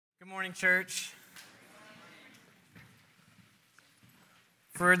Good morning, church.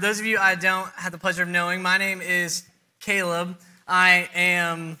 For those of you I don't have the pleasure of knowing, my name is Caleb. I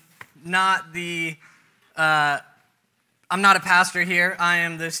am not I'm not a pastor here. I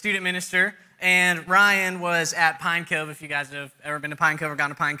am the student minister, and Ryan was at Pine Cove, if you guys have ever been to Pine Cove or gone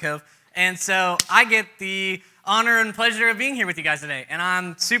to Pine Cove. And so I get the honor and pleasure of being here with you guys today, and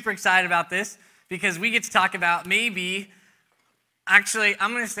I'm super excited about this because we get to talk about Actually,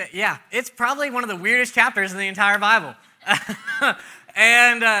 I'm going to say, it's probably one of the weirdest chapters in the entire Bible.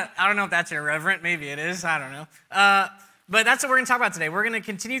 And I don't know if that's irreverent. Maybe it is. I don't know. But that's what we're going to talk about today. We're going to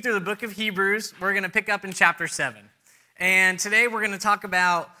continue through the book of Hebrews. We're going to pick up in chapter 7. And today we're going to talk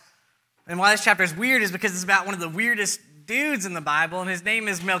about, and why this chapter is weird is because it's about one of the weirdest dudes in the Bible, and his name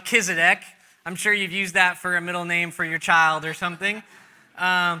is Melchizedek. I'm sure you've used that for a middle name for your child or something.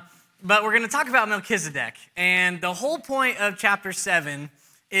 But we're going to talk about Melchizedek. And the whole point of chapter 7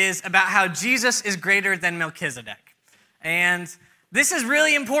 is about how Jesus is greater than Melchizedek. And this is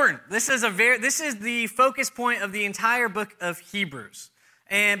really important. This is the focus point of the entire book of Hebrews.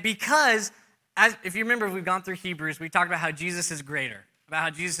 And because, if you remember, we've gone through Hebrews, we talked about how Jesus is greater, about how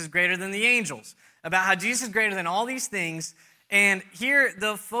Jesus is greater than the angels, about how Jesus is greater than all these things. And here,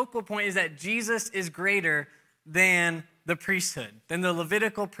 the focal point is that Jesus is greater than the priesthood, than the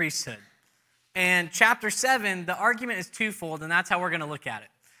Levitical priesthood. And chapter 7, the argument is twofold, and that's how we're going to look at it.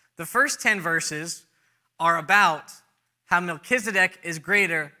 The first 10 verses are about how Melchizedek is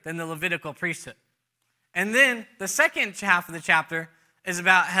greater than the Levitical priesthood. And then the second half of the chapter is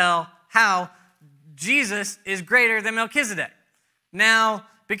about how Jesus is greater than Melchizedek. Now,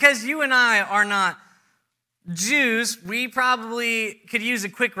 because you and I are not Jews, we probably could use a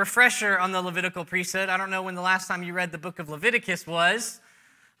quick refresher on the Levitical priesthood. I don't know when the last time you read the book of Leviticus was.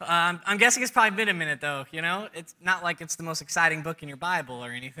 I'm guessing it's probably been a minute, though. You know, it's not like it's the most exciting book in your Bible or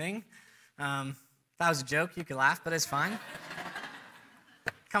anything. If that was a joke, you could laugh, but it's fine.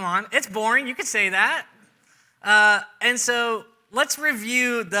 Come on, it's boring. You could say that. And so let's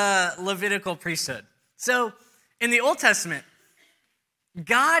review the Levitical priesthood. So in the Old Testament,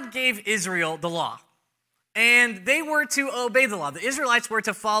 God gave Israel the law. And they were to obey the law. The Israelites were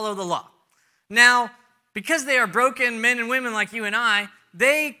to follow the law. Now, because they are broken men and women like you and I,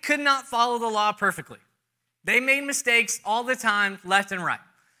 they could not follow the law perfectly. They made mistakes all the time, left and right.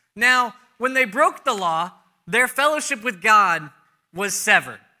 Now, when they broke the law, their fellowship with God was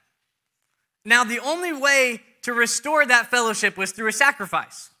severed. Now, the only way to restore that fellowship was through a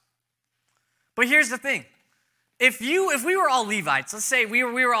sacrifice. But here's the thing. If we were all Levites, let's say we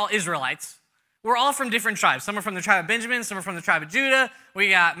were all Israelites, we're all from different tribes. Some are from the tribe of Benjamin, some are from the tribe of Judah.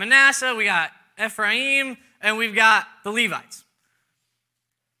 We got Manasseh, we got Ephraim, and we've got the Levites.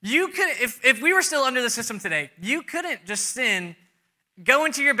 You could, if we were still under the system today, you couldn't just sin, go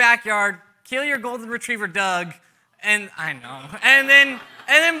into your backyard, kill your golden retriever Doug, and then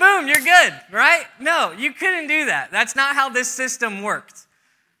boom, you're good, right? No, you couldn't do that. That's not how this system worked.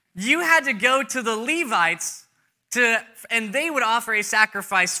 You had to go to the Levites and they would offer a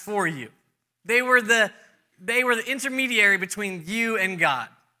sacrifice for you. They were the intermediary between you and God.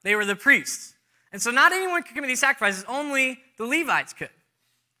 They were the priests. And so not anyone could commit these sacrifices, only the Levites could.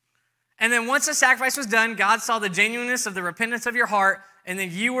 And then once the sacrifice was done, God saw the genuineness of the repentance of your heart, and then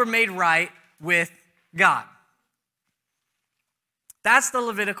you were made right with God. That's the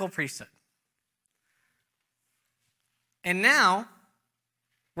Levitical priesthood. And now,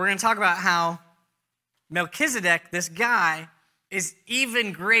 we're going to talk about how Melchizedek, this guy, is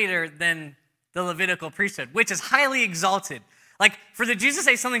even greater than the Levitical priesthood, which is highly exalted. Like, for the Jews to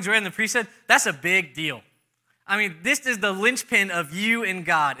say something's greater than the priesthood, that's a big deal. I mean, this is the linchpin of you and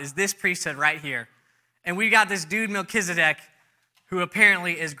God, is this priesthood right here. And we got this dude, Melchizedek, who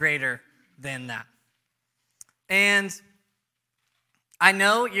apparently is greater than that. And I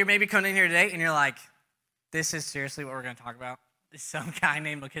know you're maybe coming in here today and you're like, this is seriously what we're going to talk about? There's some guy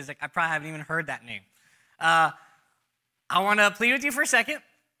named Melchizedek. I probably haven't even heard that name. I want to plead with you for a second.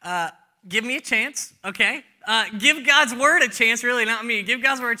 Give me a chance, okay? Give God's word a chance, really, not me. Give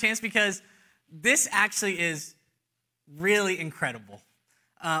God's word a chance because this actually is really incredible.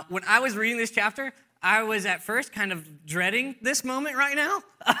 When I was reading this chapter, I was at first kind of dreading this moment right now.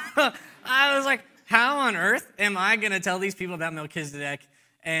 I was like, how on earth am I going to tell these people about Melchizedek?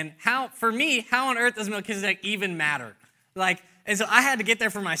 And how on earth does Melchizedek even matter? And so I had to get there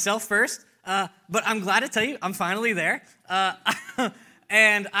for myself first. But I'm glad to tell you, I'm finally there.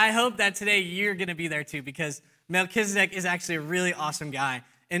 And I hope that today you're going to be there too, because Melchizedek is actually a really awesome guy.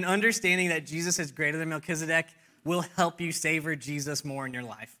 And understanding that Jesus is greater than Melchizedek will help you savor Jesus more in your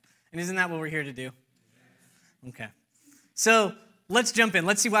life. And isn't that what we're here to do? Okay. So let's jump in.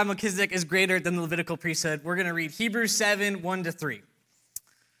 Let's see why Melchizedek is greater than the Levitical priesthood. We're going to read Hebrews 7, 1-3.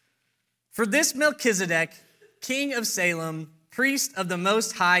 For this Melchizedek, king of Salem, priest of the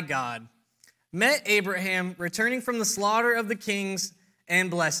Most High God, met Abraham returning from the slaughter of the kings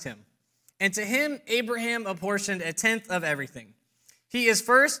and blessed him. And to him Abraham apportioned a tenth of everything. He is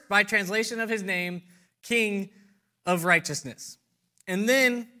first, by translation of his name, King of Righteousness. And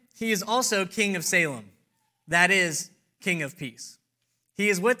then he is also King of Salem, that is, King of Peace. He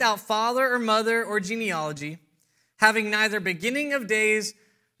is without father or mother or genealogy, having neither beginning of days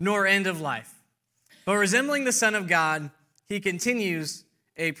nor end of life. But resembling the Son of God, he continues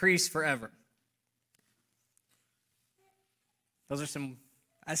a priest forever. Those are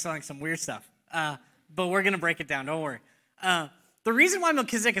I sound like some weird stuff. But we're going to break it down, don't worry. The reason why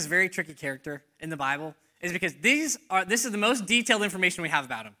Melchizedek is a very tricky character in the Bible is because this is the most detailed information we have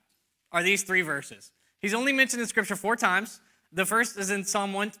about him, are these 3 verses. He's only mentioned in Scripture 4 times. The first is in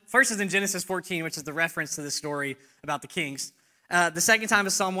First is in Genesis 14, which is the reference to the story about the kings. The second time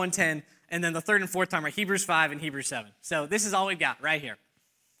is Psalm 110, and then the third and fourth time are Hebrews 5 and Hebrews 7. So this is all we've got right here.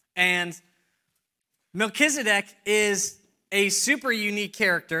 And Melchizedek is a super unique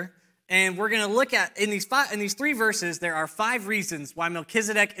character, and we're going to look at, in these 3 verses, there are 5 reasons why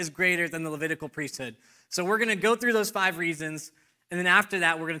Melchizedek is greater than the Levitical priesthood. So we're going to go through those 5 reasons, and then after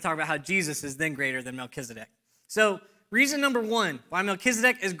that, we're going to talk about how Jesus is then greater than Melchizedek. So reason number 1, why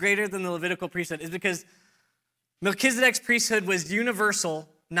Melchizedek is greater than the Levitical priesthood is because Melchizedek's priesthood was universal,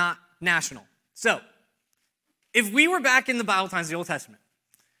 not national. So if we were back in the Bible times, the Old Testament,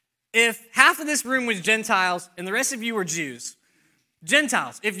 if half of this room was Gentiles and the rest of you were Jews,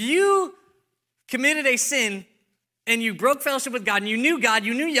 Gentiles, if you committed a sin and you broke fellowship with God and you knew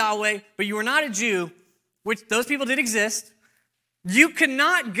Yahweh, but you were not a Jew, which those people did exist, you could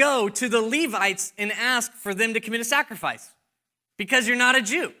not go to the Levites and ask for them to commit a sacrifice because you're not a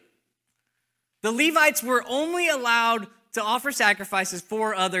Jew. The Levites were only allowed to offer sacrifices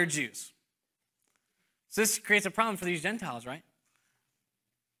for other Jews. So this creates a problem for these Gentiles, right?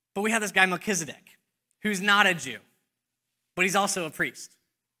 But we have this guy Melchizedek, who's not a Jew, but he's also a priest,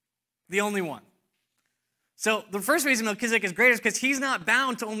 the only one. So the first reason Melchizedek is greater is because he's not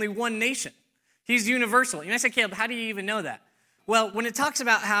bound to only one nation. He's universal. You might say, Caleb, how do you even know that? Well, when it talks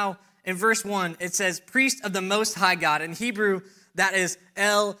about how in verse 1, it says priest of the Most High God. In Hebrew, that is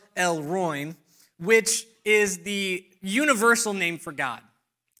El Roin, which is the universal name for God.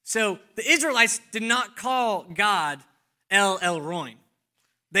 So the Israelites did not call God El Roin.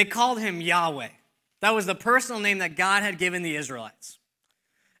 They called him Yahweh. That was the personal name that God had given the Israelites.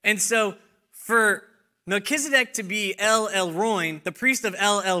 And so for Melchizedek to be El Roin, the priest of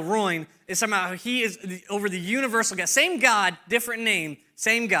El Roin, is somehow he is over the universal God. Same God, different name,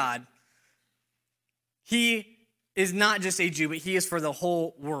 same God. He is not just a Jew, but he is for the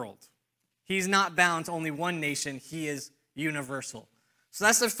whole world. He's not bound to only one nation. He is universal. So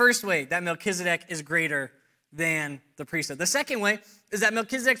that's the first way that Melchizedek is greater than the priesthood. The second way is that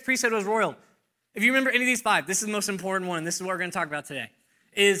Melchizedek's priesthood was royal. If you remember any of these 5, this is the most important one, and this is what we're going to talk about today,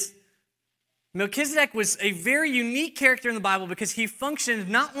 is Melchizedek was a very unique character in the Bible because he functioned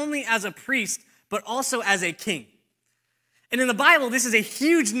not only as a priest, but also as a king. And in the Bible, this is a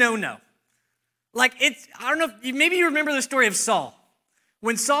huge no-no. I don't know, maybe you remember the story of Saul.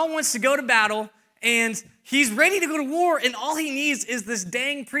 When Saul wants to go to battle, and he's ready to go to war, and all he needs is this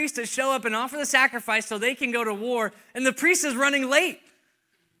dang priest to show up and offer the sacrifice so they can go to war, and the priest is running late.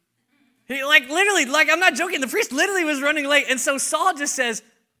 I'm not joking, the priest literally was running late, and so Saul just says,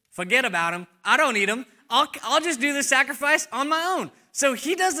 forget about him, I don't need him, I'll just do the sacrifice on my own. So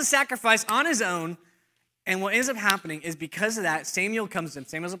he does the sacrifice on his own, and what ends up happening is because of that, Samuel comes to him,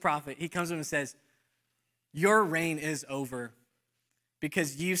 Samuel's a prophet, he comes to him and says, your reign is over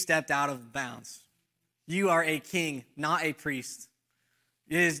because you stepped out of bounds. You are a king, not a priest.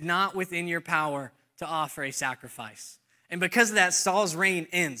 It is not within your power to offer a sacrifice. And because of that, Saul's reign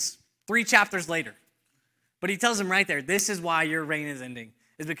ends 3 chapters later. But he tells him right there, this is why your reign is ending,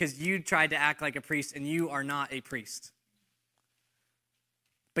 is because you tried to act like a priest and you are not a priest.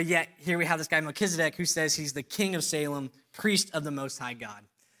 But yet, here we have this guy Melchizedek who says he's the king of Salem, priest of the Most High God.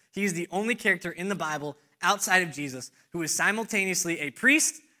 He is the only character in the Bible outside of Jesus who is simultaneously a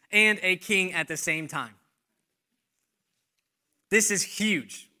priest and a king at the same time. This is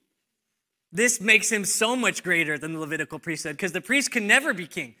huge. This makes him so much greater than the Levitical priesthood because the priest can never be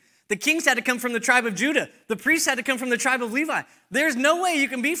king. The kings had to come from the tribe of Judah. The priests had to come from the tribe of Levi. There's no way you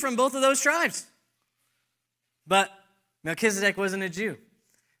can be from both of those tribes. But Melchizedek wasn't a Jew.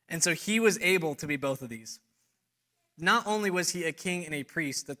 And so he was able to be both of these. Not only was he a king and a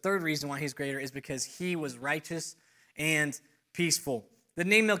priest, the third reason why he's greater is because he was righteous and peaceful. The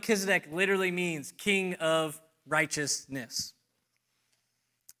name Melchizedek literally means king of righteousness.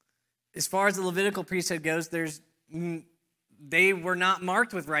 As far as the Levitical priesthood goes, they were not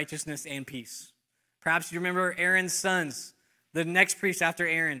marked with righteousness and peace. Perhaps you remember Aaron's sons, the next priest after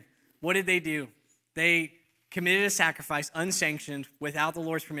Aaron. What did they do? They committed a sacrifice unsanctioned without the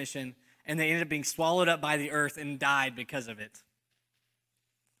Lord's permission, and they ended up being swallowed up by the earth and died because of it.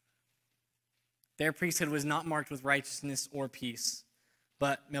 Their priesthood was not marked with righteousness or peace,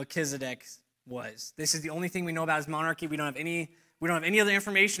 but Melchizedek's was. This is the only thing we know about his monarchy. We don't have any other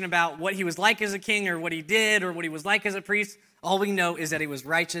information about what he was like as a king or what he did or what he was like as a priest. All we know is that he was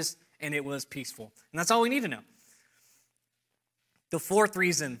righteous and it was peaceful. And that's all we need to know. The fourth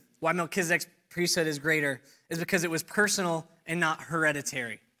reason why Melchizedek's priesthood is greater is because it was personal and not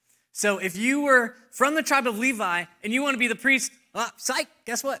hereditary. So if you were from the tribe of Levi and you want to be the priest, psych,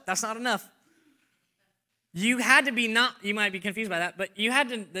 guess what? That's not enough. You had to be you might be confused by that, but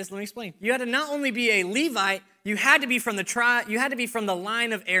let me explain. You had to not only be a Levite, you had to be from the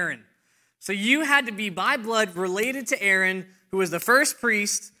line of Aaron. So you had to be by blood related to Aaron, who was the first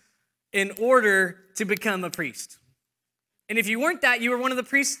priest, in order to become a priest. And if you weren't that, you were one of the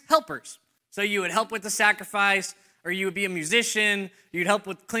priest's helpers. So you would help with the sacrifice, or you would be a musician, you'd help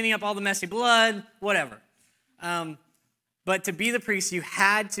with cleaning up all the messy blood, whatever. But to be the priest, you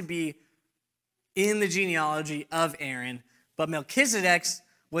had to be in the genealogy of Aaron, but Melchizedek's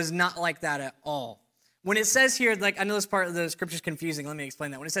was not like that at all. When it says here, I know this part of the scripture is confusing, let me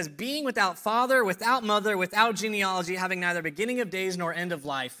explain that. When it says, being without father, without mother, without genealogy, having neither beginning of days nor end of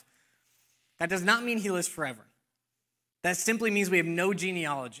life, that does not mean he lives forever. That simply means we have no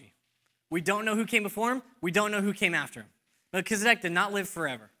genealogy. We don't know who came before him, we don't know who came after him. Melchizedek did not live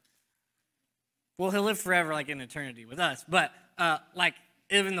forever. Well, he'll live forever in eternity with us, but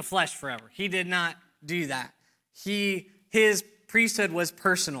live in the flesh forever. He did not do that. His priesthood was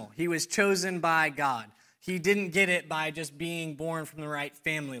personal. He was chosen by God. He didn't get it by just being born from the right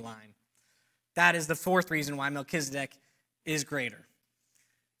family line. That is the fourth reason why Melchizedek is greater.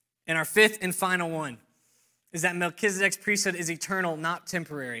 And our fifth and final one is that Melchizedek's priesthood is eternal, not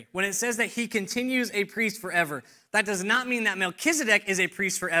temporary. When it says that he continues a priest forever, that does not mean that Melchizedek is a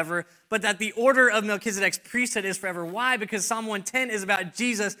priest forever, but that the order of Melchizedek's priesthood is forever. Why? Because Psalm 110 is about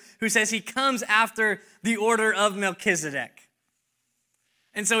Jesus, who says he comes after the order of Melchizedek.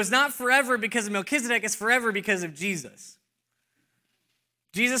 And so it's not forever because of Melchizedek, it's forever because of Jesus.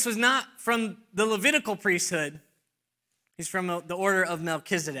 Jesus was not from the Levitical priesthood, he's from the order of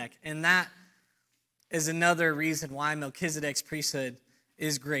Melchizedek, and that is another reason why Melchizedek's priesthood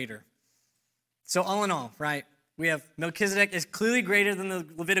is greater. So all in all, right, we have Melchizedek is clearly greater than the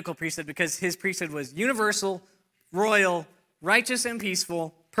Levitical priesthood because his priesthood was universal, royal, righteous and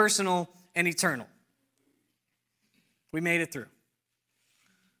peaceful, personal, and eternal. We made it through.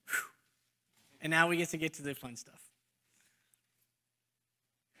 Whew. And now we get to the fun stuff.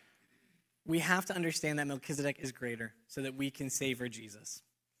 We have to understand that Melchizedek is greater so that we can savor Jesus.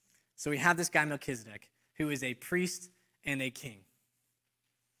 So we have this guy Melchizedek, who is a priest and a king.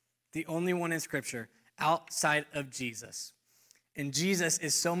 The only one in Scripture outside of Jesus. And Jesus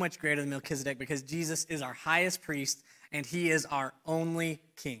is so much greater than Melchizedek because Jesus is our highest priest and he is our only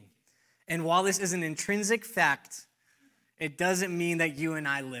king. And while this is an intrinsic fact, it doesn't mean that you and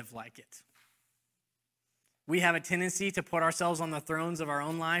I live like it. We have a tendency to put ourselves on the thrones of our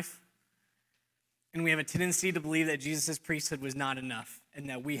own life. And we have a tendency to believe that Jesus' priesthood was not enough and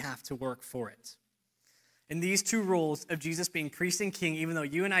that we have to work for it. And these two roles of Jesus being priest and king, even though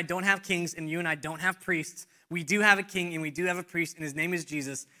you and I don't have kings and you and I don't have priests, we do have a king and we do have a priest, and his name is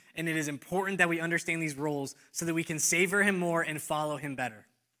Jesus. And it is important that we understand these roles so that we can savor him more and follow him better.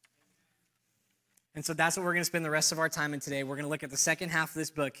 And so that's what we're going to spend the rest of our time in today. We're going to look at the second half of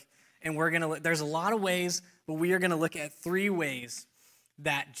this book, and there's a lot of ways, but we are going to look at 3 ways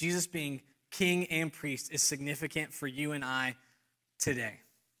that Jesus being king and priest is significant for you and I today.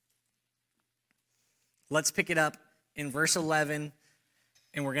 Let's pick it up in verse 11,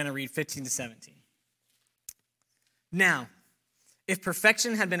 and we're going to read 15 to 17. Now, if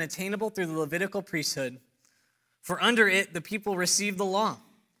perfection had been attainable through the Levitical priesthood, for under it the people received the law,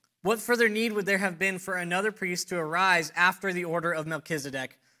 what further need would there have been for another priest to arise after the order of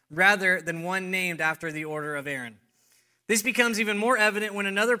Melchizedek, rather than one named after the order of Aaron? This becomes even more evident when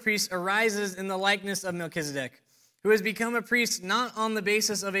another priest arises in the likeness of Melchizedek, who has become a priest not on the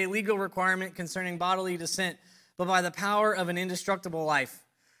basis of a legal requirement concerning bodily descent, but by the power of an indestructible life.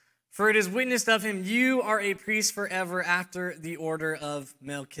 For it is witnessed of him, you are a priest forever after the order of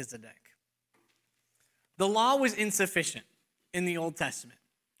Melchizedek. The law was insufficient in the Old Testament.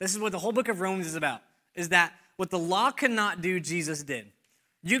 This is what the whole book of Romans is about, is that what the law could not do, Jesus did.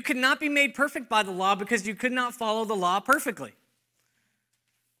 You could not be made perfect by the law because you could not follow the law perfectly.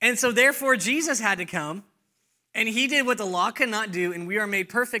 And so therefore, Jesus had to come, and he did what the law could not do, and we are made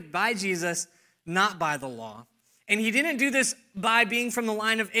perfect by Jesus, not by the law. And he didn't do this by being from the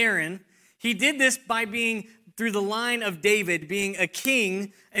line of Aaron. He did this by being through the line of David, being a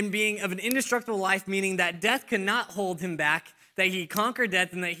king and being of an indestructible life, meaning that death could not hold him back, that he conquered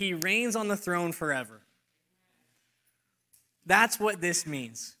death, and that he reigns on the throne forever. That's what this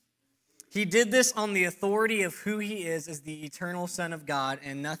means. He did this on the authority of who he is as the eternal Son of God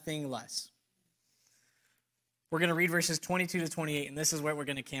and nothing less. We're going to read verses 22 to 28, and this is what we're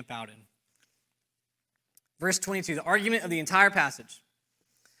going to camp out in. Verse 22, the argument of the entire passage.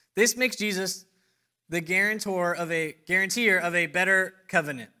 This makes Jesus the guarantor of a better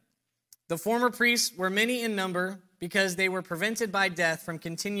covenant. The former priests were many in number because they were prevented by death from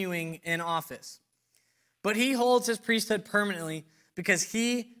continuing in office. But he holds his priesthood permanently because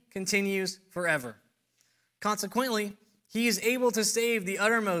he continues forever. Consequently, he is able to save to the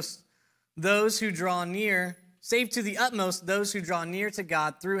utmost those who draw near to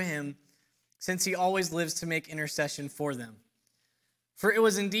God through him, since he always lives to make intercession for them. For it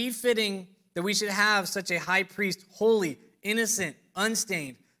was indeed fitting that we should have such a high priest, holy, innocent,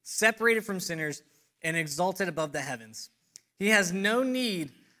 unstained, separated from sinners, and exalted above the heavens. He has no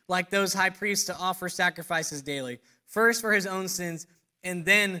need, like those high priests, to offer sacrifices daily, first for his own sins and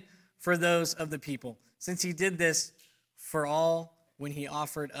then for those of the people, since he did this for all when he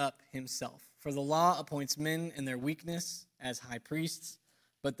offered up himself. For the law appoints men in their weakness as high priests,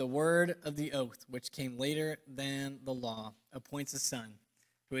 but the word of the oath, which came later than the law, appoints a son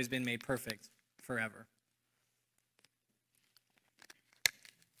who has been made perfect forever.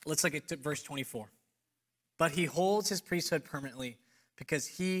 Let's look at verse 24. But he holds his priesthood permanently because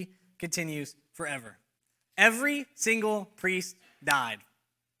he continues forever. Every single priest died.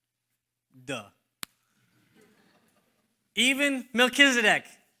 Duh. Even Melchizedek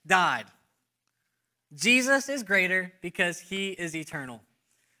died. Jesus is greater because he is eternal.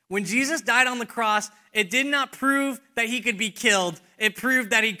 When Jesus died on the cross, it did not prove that he could be killed. It proved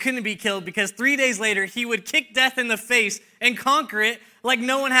that he couldn't be killed because 3 days later, he would kick death in the face and conquer it like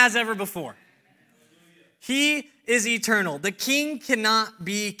no one has ever before. He is eternal. The king cannot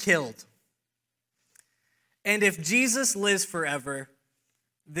be killed. And if Jesus lives forever,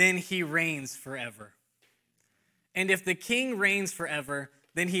 then he reigns forever. And if the king reigns forever,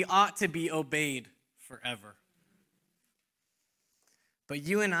 then he ought to be obeyed forever. But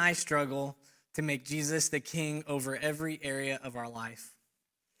you and I struggle to make Jesus the king over every area of our life.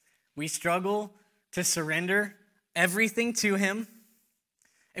 We struggle to surrender everything to him.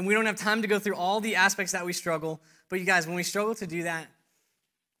 And we don't have time to go through all the aspects that we struggle. But you guys, when we struggle to do that,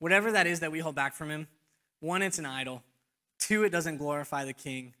 whatever that is that we hold back from him, 1, it's an idol. 2, it doesn't glorify the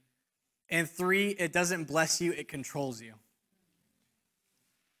king. And 3, it doesn't bless you, it controls you.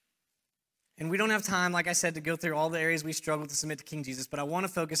 And we don't have time, like I said, to go through all the areas we struggle to submit to King Jesus, but I want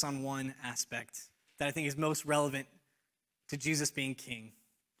to focus on one aspect that I think is most relevant to Jesus being king.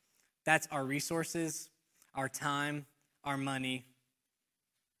 That's our resources, our time, our money,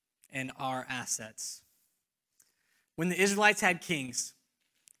 and our assets. When the Israelites had kings,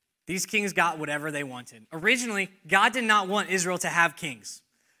 these kings got whatever they wanted. Originally, God did not want Israel to have kings.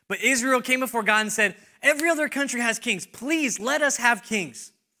 But Israel came before God and said, every other country has kings. Please let us have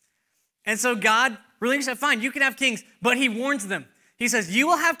kings. And so God really said, fine, you can have kings. But he warns them. He says, you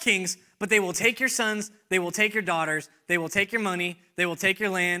will have kings, but they will take your sons, they will take your daughters, they will take your money, they will take your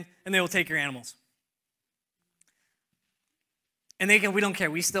land, and they will take your animals. And they go, we don't care.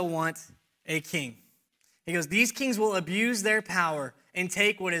 We still want a king. He goes, these kings will abuse their power and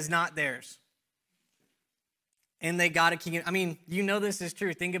take what is not theirs. And they got a king. I mean, you know this is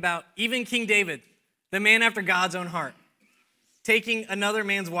true. Think about even King David, the man after God's own heart, taking another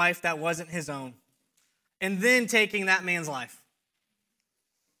man's wife that wasn't his own, and then taking that man's life.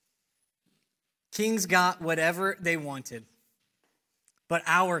 Kings got whatever they wanted. But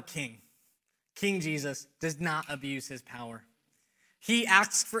our king, King Jesus, does not abuse his power. He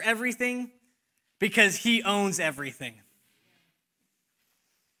asks for everything because he owns everything.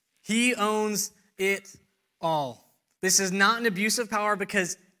 He owns it all. This is not an abuse of power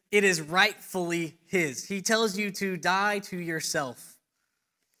because it is rightfully his. He tells you to die to yourself.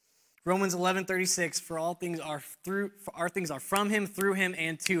 Romans 11:36, for all things are from him, through him,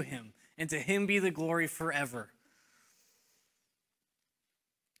 and to him. And to him be the glory forever.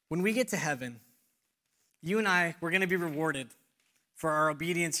 When we get to heaven, you and I, we're going to be rewarded for our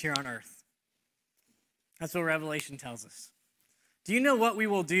obedience here on earth. That's what Revelation tells us. Do you know what we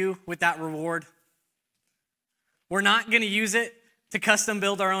will do with that reward? We're not going to use it to custom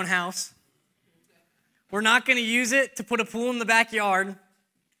build our own house. We're not going to use it to put a pool in the backyard.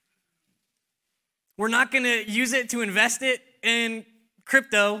 We're not going to use it to invest it in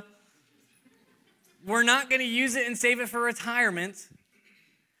crypto. We're not going to use it and save it for retirement.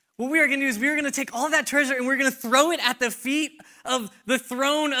 What we are going to do is we're going to take all of that treasure and we're going to throw it at the feet of the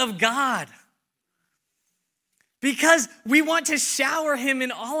throne of God. Because we want to shower him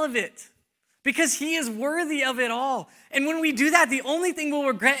in all of it. Because he is worthy of it all. And when we do that, the only thing we'll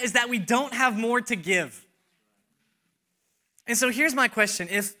regret is that we don't have more to give. And so here's my question.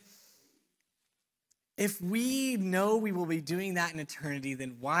 If we know we will be doing that in eternity,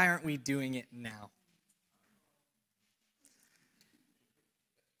 then why aren't we doing it now?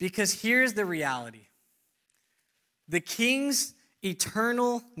 Because here's the reality. The King's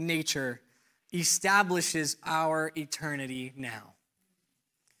eternal nature establishes our eternity now.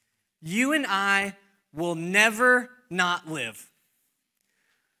 You and I will never not live.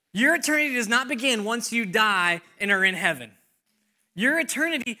 Your eternity does not begin once you die and are in heaven. Your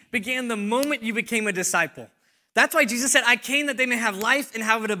eternity began the moment you became a disciple. That's why Jesus said, I came that they may have life and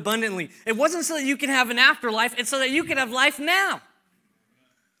have it abundantly. It wasn't so that you can have an afterlife, it's so that you can have life now.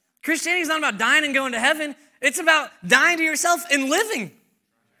 Christianity is not about dying and going to heaven. It's about dying to yourself and living.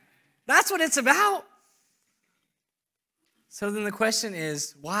 That's what it's about. So then the question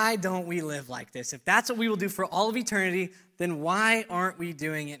is, why don't we live like this? If that's what we will do for all of eternity, then why aren't we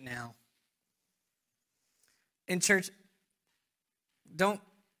doing it now? In church, don't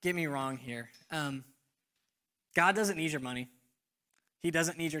get me wrong here. God doesn't need your money. He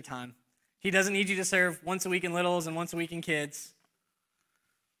doesn't need your time. He doesn't need you to serve once a week in littles and once a week in kids.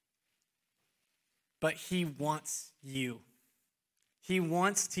 But he wants you. He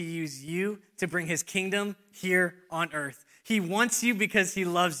wants to use you to bring his kingdom here on earth. He wants you because he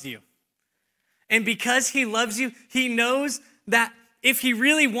loves you. And because he loves you, he knows that if he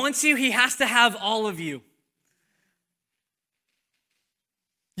really wants you, he has to have all of you.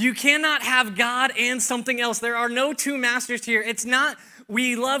 You cannot have God and something else. There are no two masters here. It's not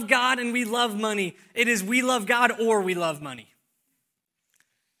we love God and we love money. It is we love God or we love money.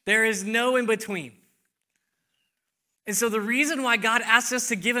 There is no in between. And so the reason why God asks us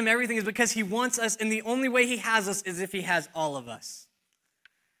to give him everything is because he wants us, and the only way he has us is if he has all of us.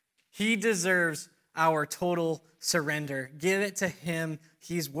 He deserves our total surrender. Give it to him.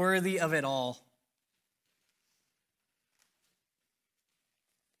 He's worthy of it all.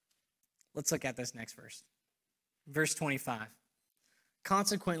 Let's look at this next verse. Verse 25.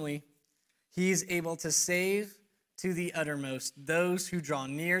 Consequently, he is able to save to the uttermost those who draw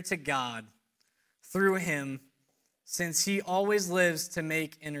near to God through him, since he always lives to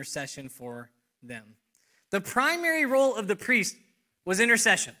make intercession for them. The primary role of the priest was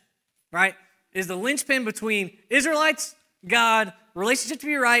intercession, right? It is the linchpin between Israelites, God, relationship to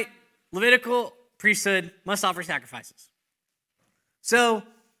be right, Levitical priesthood, must offer sacrifices. So,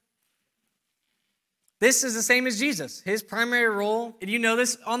 this is the same as Jesus. His primary role, and you know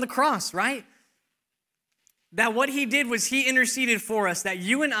this on the cross, right? That what he did was he interceded for us, that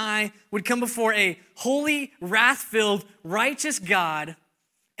you and I would come before a holy, wrath-filled, righteous God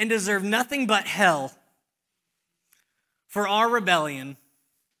and deserve nothing but hell for our rebellion.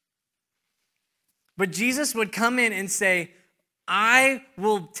 But Jesus would come in and say, I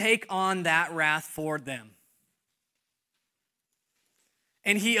will take on that wrath for them.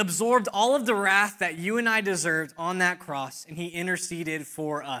 And he absorbed all of the wrath that you and I deserved on that cross, and he interceded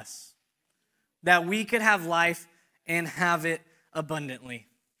for us, that we could have life and have it abundantly.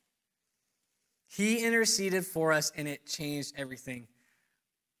 He interceded for us, and it changed everything.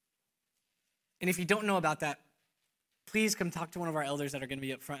 And if you don't know about that, please come talk to one of our elders that are going to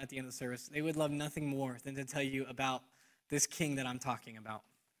be up front at the end of the service. They would love nothing more than to tell you about this king that I'm talking about.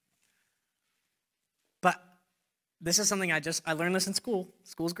 But this is something I learned this in school.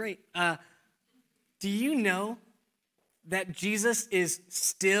 School's great. Do you know that Jesus is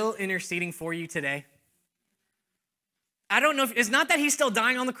still interceding for you today? I don't know it's not that he's still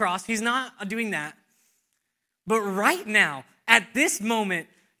dying on the cross. He's not doing that. But right now, at this moment,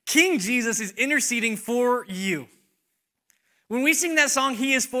 King Jesus is interceding for you. When we sing that song,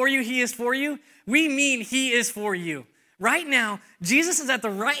 He is for you, we mean He is for you. Right now, Jesus is at the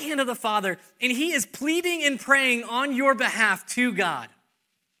right hand of the Father, and he is pleading and praying on your behalf to God.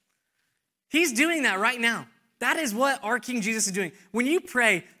 He's doing that right now. That is what our King Jesus is doing. When you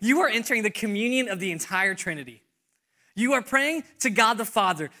pray, you are entering the communion of the entire Trinity. You are praying to God the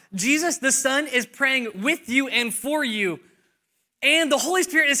Father. Jesus the Son is praying with you and for you. And the Holy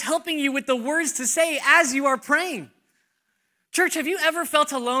Spirit is helping you with the words to say as you are praying. Church, have you ever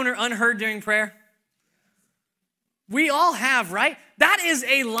felt alone or unheard during prayer? We all have, right? That is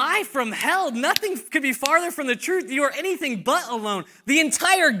a lie from hell. Nothing could be farther from the truth. You are anything but alone. The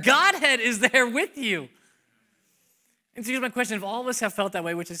entire Godhead is there with you. And so here's my question. If all of us have felt that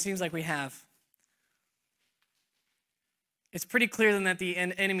way, which it seems like we have, it's pretty clear then that the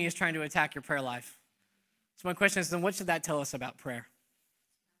enemy is trying to attack your prayer life. So my question is then what should that tell us about prayer?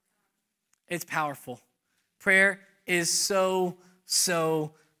 It's powerful. Prayer is so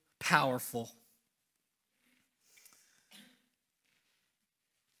powerful.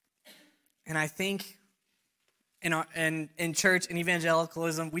 And I think in church and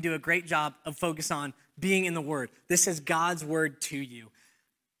evangelicalism, we do a great job of focus on being in the Word. This is God's Word to you.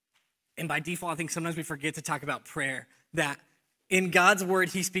 And by default, I think sometimes we forget to talk about prayer, that in God's Word,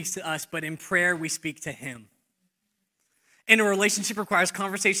 He speaks to us, but in prayer, we speak to Him. And a relationship requires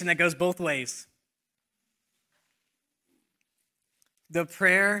conversation that goes both ways.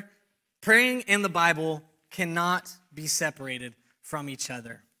 Praying and the Bible cannot be separated from each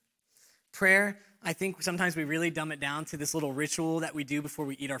other. Prayer, I think sometimes we really dumb it down to this little ritual that we do before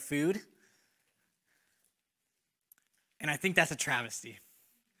we eat our food. And I think that's a travesty.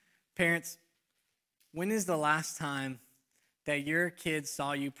 Parents, when is the last time that your kids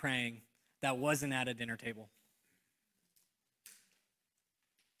saw you praying that wasn't at a dinner table?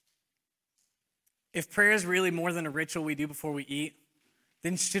 If prayer is really more than a ritual we do before we eat,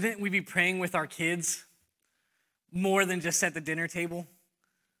 then shouldn't we be praying with our kids more than just at the dinner table?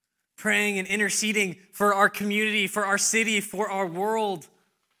 Praying and interceding for our community, for our city, for our world.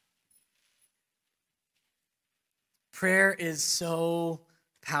 Prayer is so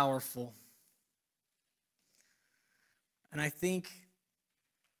powerful. And I think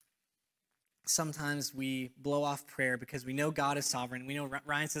sometimes we blow off prayer because we know God is sovereign. We know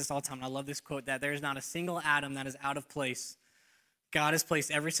Ryan says this all the time, and I love this quote, that there is not a single atom that is out of place. God has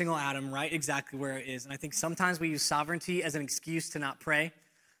placed every single atom right exactly where it is. And I think sometimes we use sovereignty as an excuse to not pray.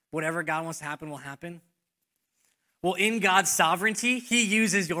 Whatever God wants to happen will happen. Well, in God's sovereignty, He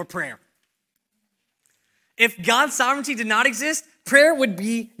uses your prayer. If God's sovereignty did not exist, prayer would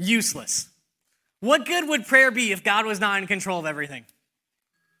be useless. What good would prayer be if God was not in control of everything?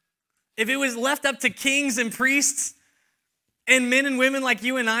 If it was left up to kings and priests and men and women like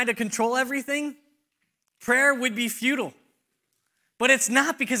you and I to control everything, prayer would be futile. But it's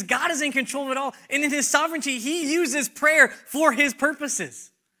not, because God is in control of it all. And in His sovereignty, He uses prayer for His purposes.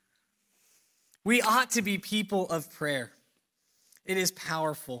 We ought to be people of prayer. It is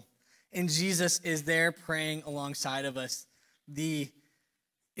powerful. And Jesus is there praying alongside of us the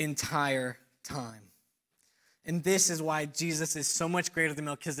entire time. And this is why Jesus is so much greater than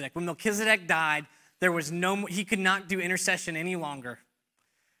Melchizedek. When Melchizedek died, he could not do intercession any longer.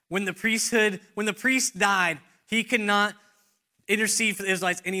 When the priest died, he could not intercede for the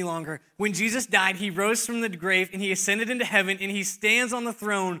Israelites any longer. When Jesus died, He rose from the grave and He ascended into heaven and He stands on the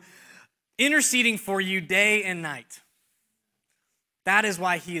throne interceding for you day and night. That is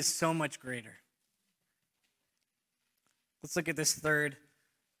why He is so much greater. Let's look at this third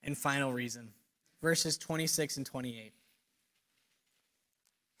and final reason. Verses 26 and 28.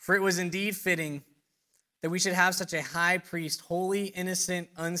 For it was indeed fitting that we should have such a high priest, holy, innocent,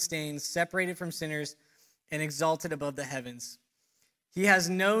 unstained, separated from sinners, and exalted above the heavens. He has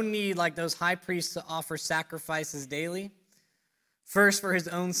no need, like those high priests, to offer sacrifices daily, first for His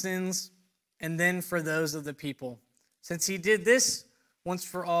own sins, and then for those of the people, since He did this once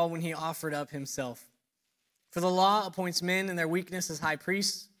for all when He offered up Himself. For the law appoints men in their weakness as high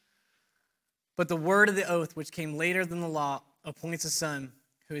priests, but the word of the oath, which came later than the law, appoints a Son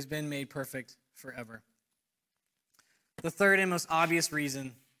who has been made perfect forever. The third and most obvious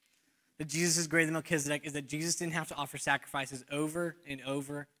reason that Jesus is greater than Melchizedek is that Jesus didn't have to offer sacrifices over and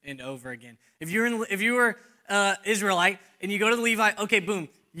over and over again. If you were Israelite and you go to the Levite, okay, boom,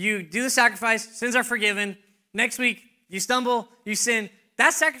 you do the sacrifice, sins are forgiven. Next week, you stumble, you sin.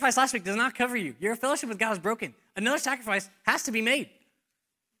 That sacrifice last week does not cover you. Your fellowship with God is broken. Another sacrifice has to be made.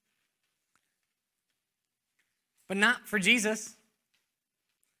 But not for Jesus.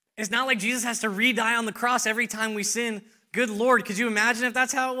 It's not like Jesus has to re-die on the cross every time we sin. Good Lord, could you imagine if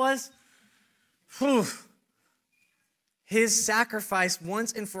that's how it was? Whew. His sacrifice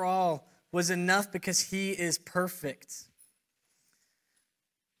once and for all was enough because He is perfect.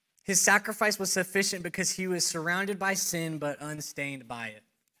 His sacrifice was sufficient because He was surrounded by sin but unstained by it.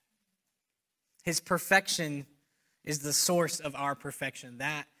 His perfection is the source of our perfection.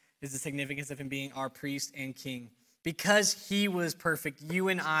 That is the significance of Him being our priest and king. Because He was perfect, you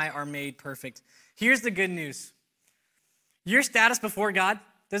and I are made perfect. Here's the good news. Your status before God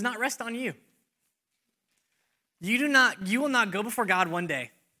does not rest on you. You will not go before God one day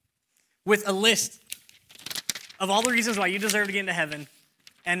with a list of all the reasons why you deserve to get into heaven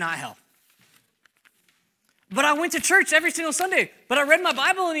and not hell. But I went to church every single Sunday. But I read my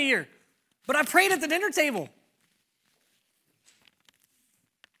Bible in a year. But I prayed at the dinner table.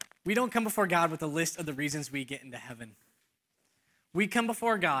 We don't come before God with a list of the reasons we get into heaven. We come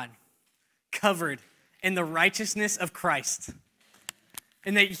before God covered in the righteousness of Christ.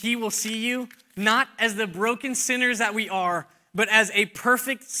 And that he will see you not as the broken sinners that we are, but as a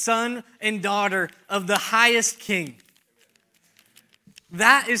perfect son and daughter of the highest King.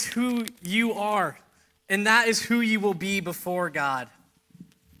 That is who you are, and that is who you will be before God.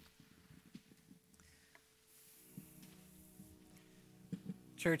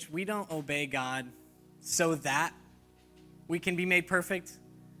 Church, we don't obey God so that we can be made perfect.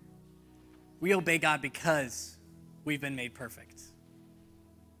 We obey God because we've been made perfect.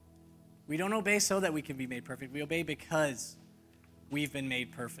 We don't obey so that we can be made perfect. We obey because we've been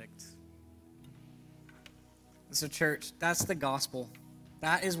made perfect. So church, that's the gospel.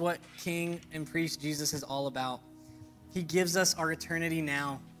 That is what King and Priest Jesus is all about. He gives us our eternity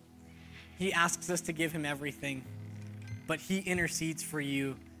now. He asks us to give him everything, but he intercedes for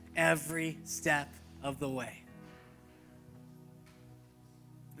you every step of the way.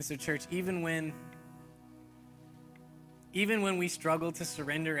 So church, even when we struggle to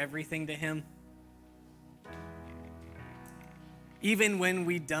surrender everything to him, even when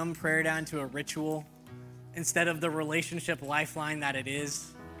we dumb prayer down to a ritual instead of the relationship lifeline that it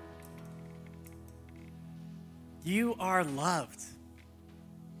is, you are loved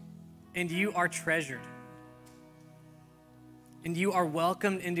and you are treasured and you are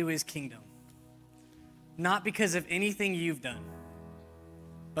welcomed into his kingdom, not because of anything you've done,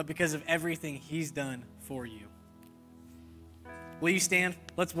 but because of everything he's done for you. Will you stand?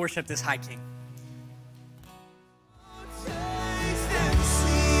 Let's worship this high King.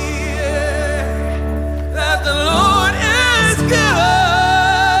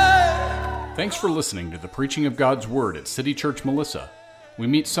 Thanks for listening to the preaching of God's Word at City Church Melissa. We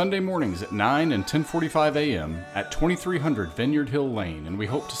meet Sunday mornings at 9 and 10:45 a.m. at 2300 Vineyard Hill Lane, and we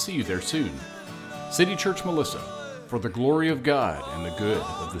hope to see you there soon. City Church Melissa, for the glory of God and the good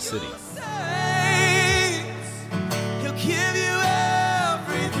of the city.